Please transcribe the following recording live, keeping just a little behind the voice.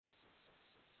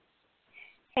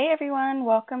Hey everyone,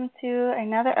 welcome to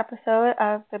another episode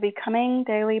of the Becoming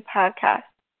Daily podcast.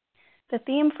 The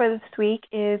theme for this week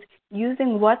is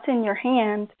using what's in your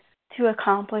hand to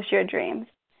accomplish your dreams.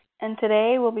 And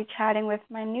today we'll be chatting with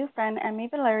my new friend, Emmy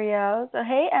Valerio. So,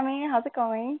 hey Emmy, how's it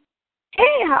going?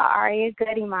 Hey, how are you?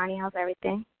 Good, Imani. How's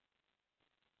everything?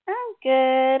 I'm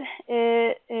good.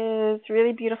 It is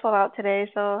really beautiful out today,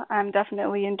 so I'm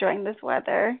definitely enjoying this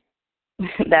weather.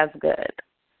 That's good.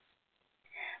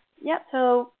 Yep,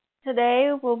 so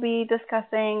today we'll be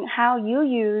discussing how you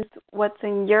use what's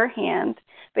in your hand,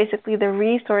 basically the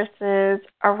resources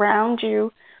around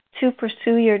you to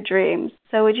pursue your dreams.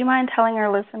 So, would you mind telling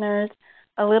our listeners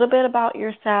a little bit about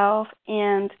yourself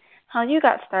and how you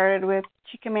got started with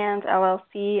She Commands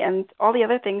LLC and all the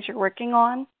other things you're working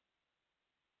on?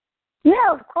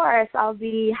 Yeah, of course. I'll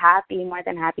be more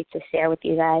than happy to share with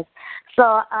you guys.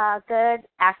 So, good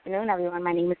afternoon, everyone.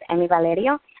 My name is Emmy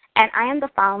Valerio, and I am the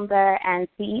founder and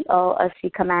CEO of She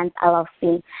Commands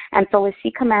LLC. And so with She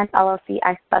Commands LLC,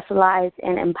 I specialize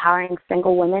in empowering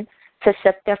single women to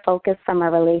shift their focus from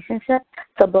a relationship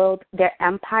to build their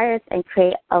empires and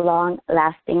create a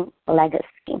long-lasting legacy.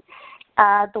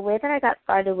 The way that I got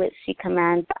started with She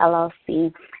Commands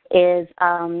LLC is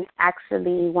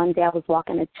actually one day I was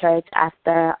walking to church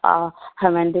after a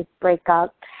horrendous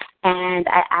breakup, and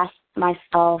I asked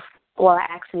myself, well, I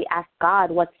actually asked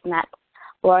God, what's next?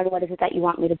 Lord, what is it that you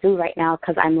want me to do right now?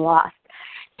 Because I'm lost.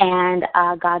 And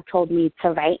God told me to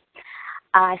write.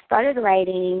 I started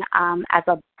writing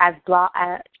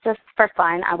just for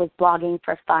fun. I was blogging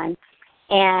for fun.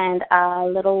 And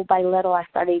little by little, I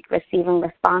started receiving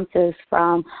responses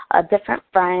from different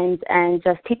friends and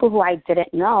just people who I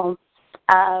didn't know,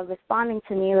 responding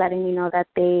to me, letting me know that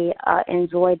they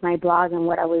enjoyed my blog and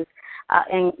what I was,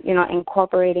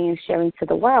 incorporating and sharing to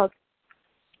the world.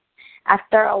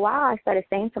 After a while, I started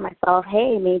saying to myself,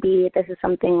 "Hey, maybe this is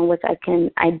something in which I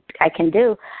can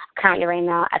do." Currently, right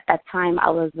now, at that time, I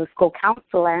was a school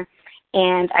counselor.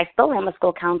 And I still am a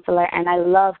school counselor, and I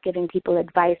love giving people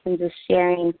advice and just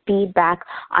sharing feedback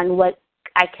on what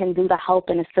I can do to help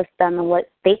and assist them and what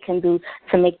they can do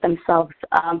to make themselves,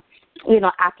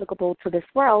 applicable to this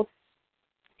world.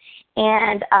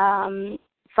 And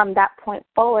from that point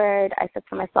forward, I said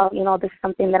to myself, this is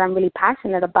something that I'm really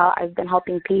passionate about. I've been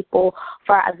helping people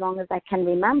for as long as I can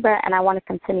remember, and I want to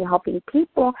continue helping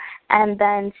people. And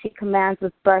then She Commands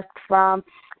was birthed from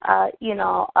a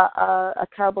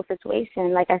terrible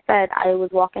situation. Like I said, I was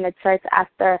walking to church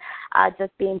after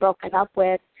just being broken up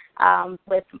from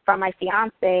my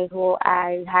fiance, who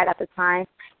I had at the time,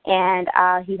 and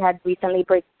he had recently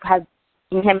him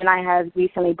and I had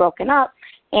recently broken up,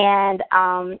 and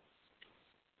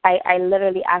I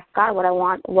literally asked God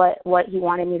what he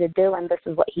wanted me to do, and this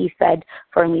is what he said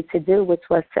for me to do, which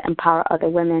was to empower other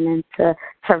women and to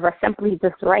simply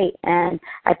just write. And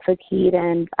I took heed,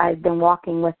 and I've been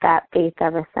walking with that faith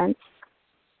ever since.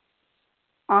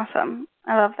 Awesome.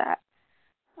 I love that.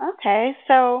 Okay,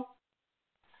 so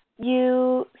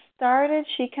you started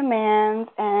She Commands,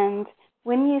 and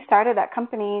when you started that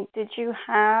company, did you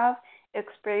have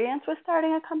experience with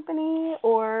starting a company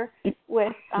or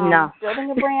with No. building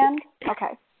a brand?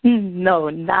 Okay. No,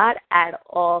 not at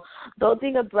all.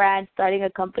 Building a brand, starting a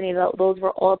company, those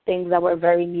were all things that were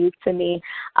very new to me.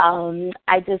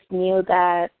 I just knew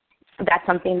that that's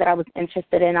something that I was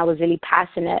interested in. I was really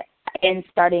passionate in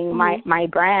starting my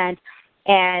brand.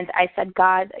 And I said,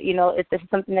 God, if this is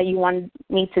something that you want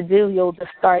me to do, you'll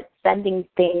just start sending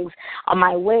things on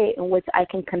my way in which I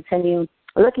can continue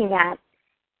looking at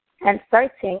and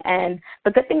searching. And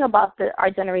the good thing about our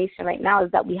generation right now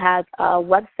is that we have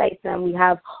websites and we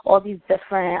have all these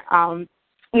different,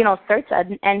 search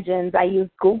engines. I use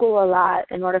Google a lot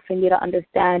in order for me to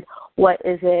understand what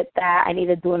is it that I need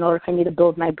to do in order for me to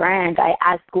build my brand. I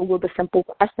ask Google the simple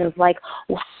questions like,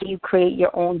 how do you create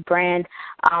your own brand?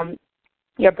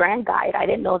 Your brand guide. I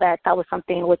didn't know that was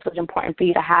something which was important for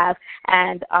you to have.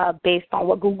 And based on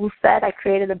what Google said, I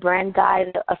created a brand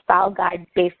guide, a style guide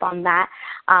based on that.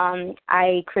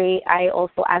 I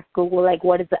also asked Google, like,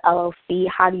 what is the LLC?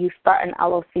 How do you start an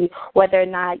LLC? Whether or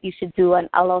not you should do an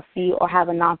LLC or have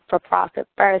a non-for-profit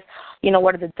first.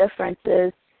 What are the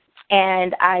differences?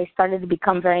 And I started to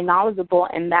become very knowledgeable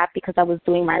in that because I was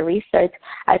doing my research.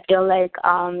 I feel like,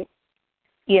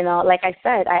 like I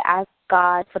said, I asked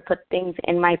God to put things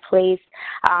in my place,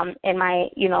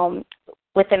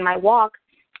 within my walk,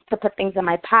 to put things in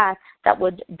my path that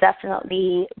would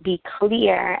definitely be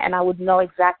clear, and I would know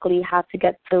exactly how to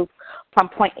get from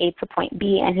point A to point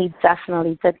B, and he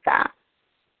definitely did that.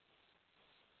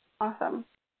 Awesome.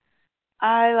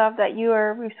 I love that you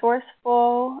are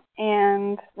resourceful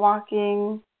and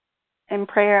walking in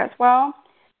prayer as well.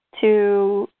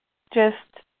 to just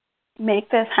make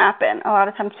this happen. A lot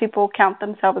of times people count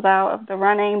themselves out of the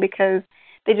running because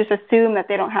they just assume that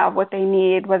they don't have what they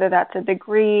need, whether that's a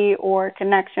degree or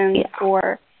connections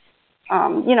or,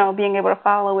 being able to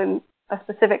follow in a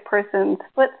specific person's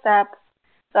footsteps.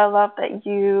 So I love that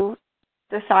you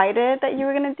decided that you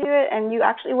were going to do it, and you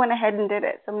actually went ahead and did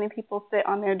it. So many people sit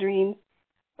on their dreams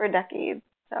for decades.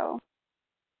 So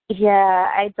yeah,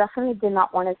 I definitely did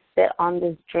not want to sit on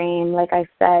this dream. Like I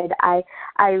said, I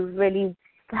already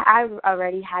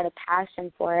had a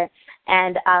passion for it,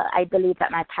 and I believe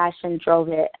that my passion drove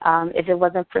it. If it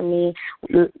wasn't for me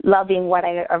loving what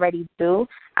I already do,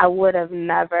 I would have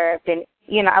never been,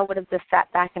 I would have just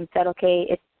sat back and said, okay,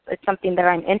 it's something that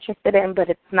I'm interested in, but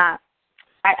it's not.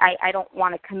 I don't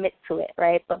want to commit to it,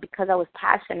 right? But because I was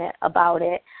passionate about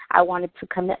it, I wanted to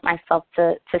commit myself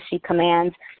to She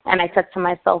Commands. And I said to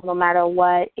myself, no matter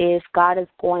what, if God is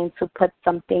going to put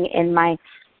something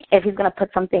if he's going to put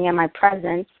something in my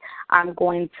presence, I'm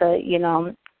going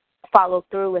to, follow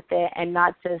through with it and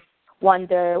not just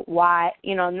wonder why,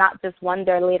 not just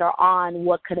wonder later on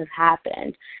what could have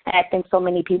happened. And I think so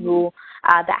many people,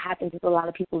 that happens with a lot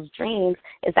of people's dreams,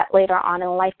 is that later on in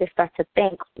life they start to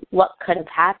think what could have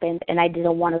happened, and I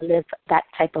didn't want to live that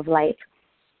type of life.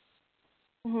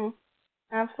 Mhm.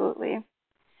 Absolutely.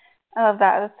 I love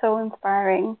that. That's so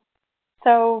inspiring.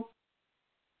 So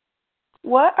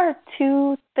what are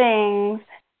two things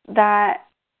that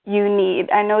you need?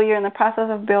 I know you're in the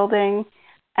process of building,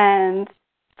 and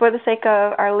for the sake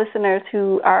of our listeners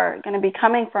who are going to be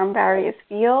coming from various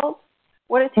fields,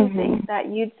 what are two things that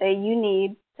you'd say you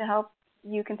need to help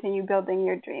you continue building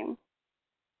your dream?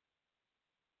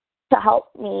 To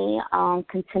help me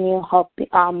continue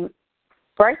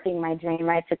birthing my dream,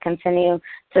 right, to continue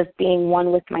just being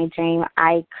one with my dream,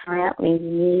 I currently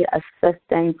need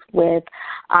assistance with,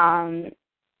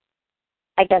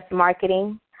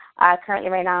 marketing. Currently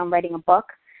right now I'm writing a book,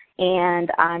 and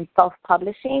I'm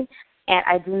self-publishing, and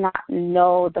I do not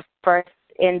know the first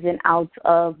ins and outs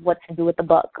of what to do with the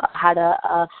book, how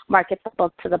to market the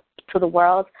book to the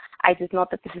world. I just know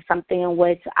that this is something in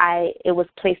which it was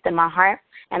placed in my heart,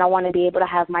 and I want to be able to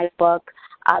have my book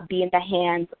be in the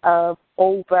hands of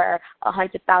over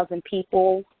 100,000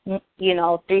 people,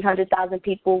 300,000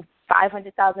 people,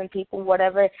 500,000 people,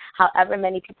 however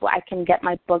many people I can get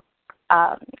my book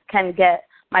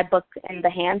in the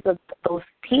hands of those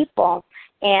people.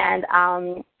 And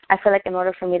I feel like in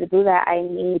order for me to do that, I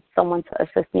need someone to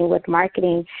assist me with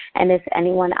marketing. And if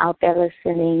anyone out there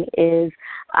listening is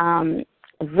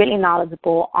really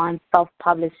knowledgeable on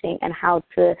self-publishing and how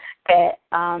to get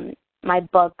my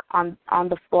book on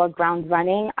the floor ground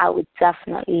running, I would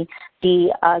definitely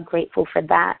be grateful for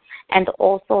that. And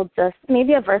also just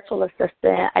maybe a virtual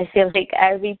assistant. I feel like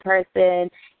every person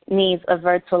needs a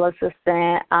virtual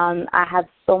assistant. I have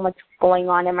so much going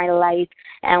on in my life,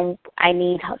 and I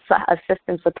need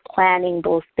assistance with planning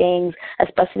those things,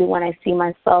 especially when I see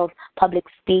myself public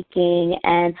speaking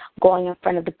and going in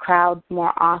front of the crowds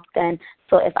more often.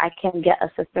 So if I can get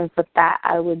assistance with that,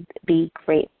 I would be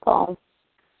grateful.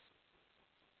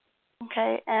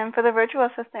 Okay, and for the virtual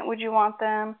assistant, would you want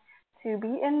them to be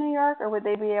in New York, or would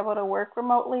they be able to work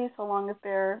remotely so long as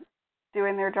they're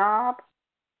doing their job?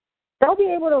 They'll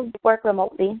be able to work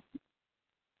remotely.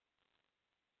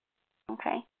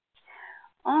 Okay.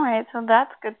 All right, so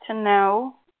that's good to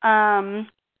know.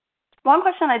 One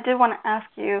question I did want to ask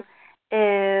you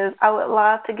is I would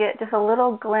love to get just a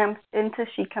little glimpse into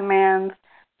She Commands.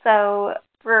 So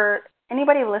for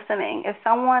anybody listening, if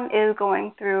someone is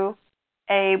going through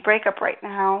a breakup right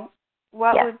now,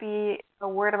 what would be a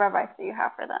word of advice that you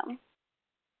have for them?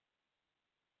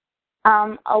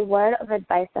 A word of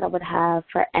advice that I would have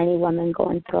for any woman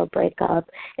going through a breakup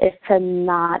is to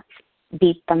not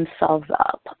beat themselves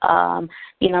up.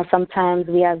 Sometimes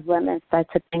we as women start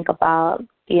to think about,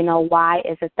 why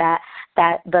is it that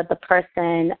the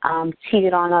person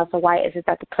cheated on us, or why is it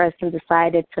that the person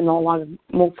decided to no longer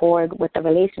move forward with the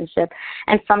relationship?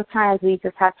 And sometimes we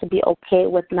just have to be okay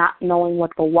with not knowing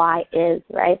what the why is,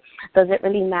 right? Does it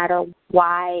really matter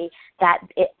why that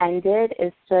it ended?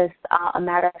 It's just a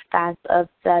matter of fact of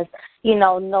just,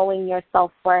 knowing your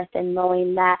self-worth and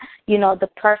knowing that,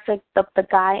 the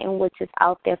guy in which is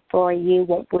out there for you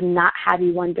would not have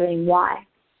you wondering why.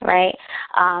 Right?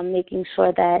 Making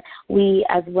sure that we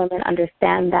as women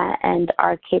understand that and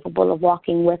are capable of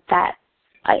walking with that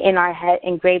in our head,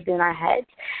 engraved in our heads,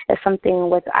 is something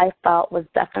which I felt was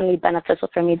definitely beneficial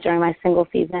for me during my single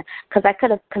season, because I could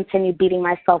have continued beating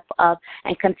myself up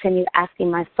and continued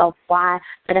asking myself why,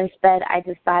 but instead I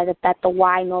decided that the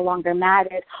why no longer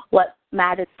mattered. What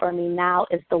matters for me now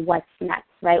is the what's next,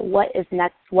 right? What is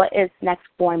next? What is next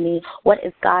for me? What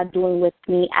is God doing with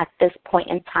me at this point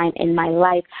in time in my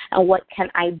life? And what can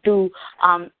I do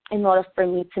in order for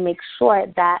me to make sure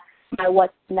that my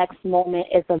what's next moment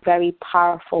is a very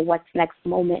powerful what's next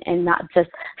moment and not just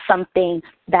something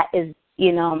that is,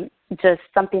 just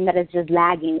something that is just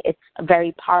lagging. It's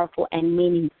very powerful and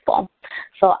meaningful.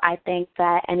 So I think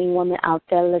that any woman out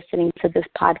there listening to this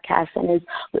podcast and is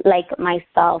like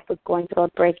myself, is going through a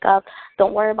breakup,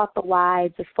 don't worry about the why.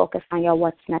 Just focus on your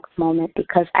what's next moment,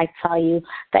 because I tell you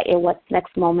that your what's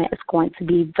next moment is going to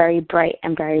be very bright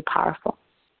and very powerful.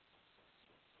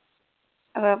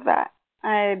 I love that.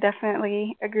 I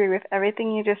definitely agree with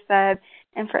everything you just said.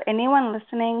 And for anyone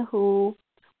listening who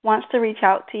wants to reach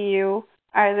out to you,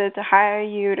 either to hire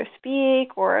you to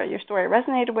speak or your story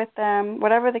resonated with them,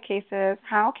 whatever the case is,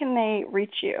 how can they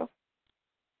reach you?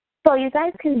 So you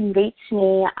guys can reach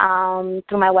me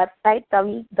through my website,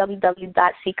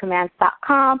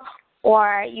 www.shecommands.com,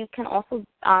 or you can also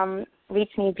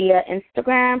reach me via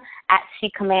Instagram at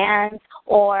SheCommands,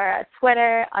 or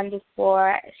Twitter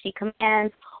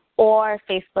 _SheCommands, or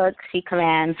Facebook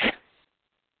SheCommands.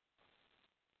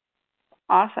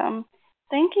 Awesome.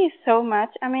 Thank you so much,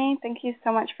 Emmy. Thank you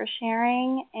so much for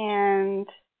sharing. And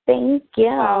thank you.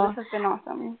 Wow, this has been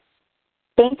awesome.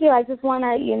 Thank you. I just want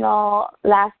to,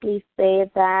 lastly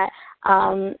say that,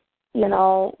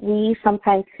 we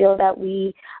sometimes feel that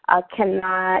we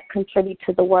cannot contribute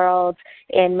to the world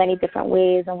in many different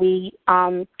ways, and we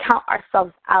count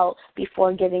ourselves out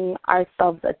before giving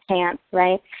ourselves a chance,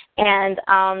 right? And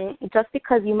just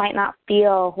because you might not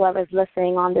feel, whoever's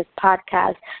listening on this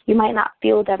podcast, you might not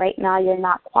feel that right now you're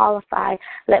not qualified,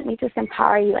 let me just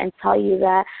empower you and tell you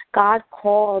that God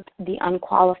called the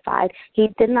unqualified. He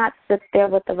did not sit there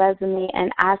with a resume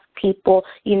and ask people,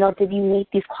 did you meet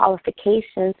these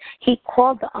qualifications? He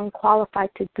called the unqualified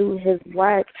to do his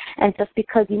work. And just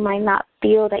because you might not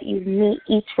feel that you meet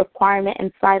each requirement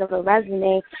inside of a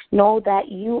resume, know that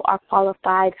you are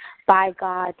qualified by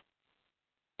God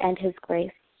and his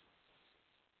grace.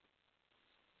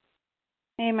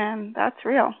 Amen. That's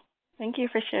real. Thank you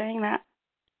for sharing that.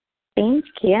 Thank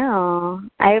you.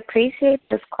 I appreciate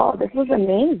this call. This was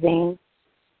amazing.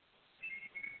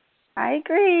 I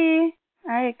agree.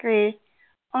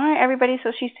 All right, everybody.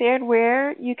 So she shared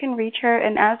where you can reach her,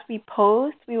 and as we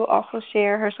post, we will also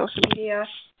share her social media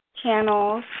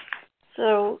channels,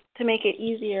 so to make it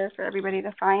easier for everybody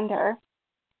to find her.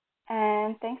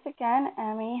 And thanks again,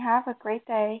 Emmy. Have a great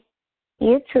day.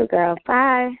 You too, girl.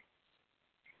 Bye.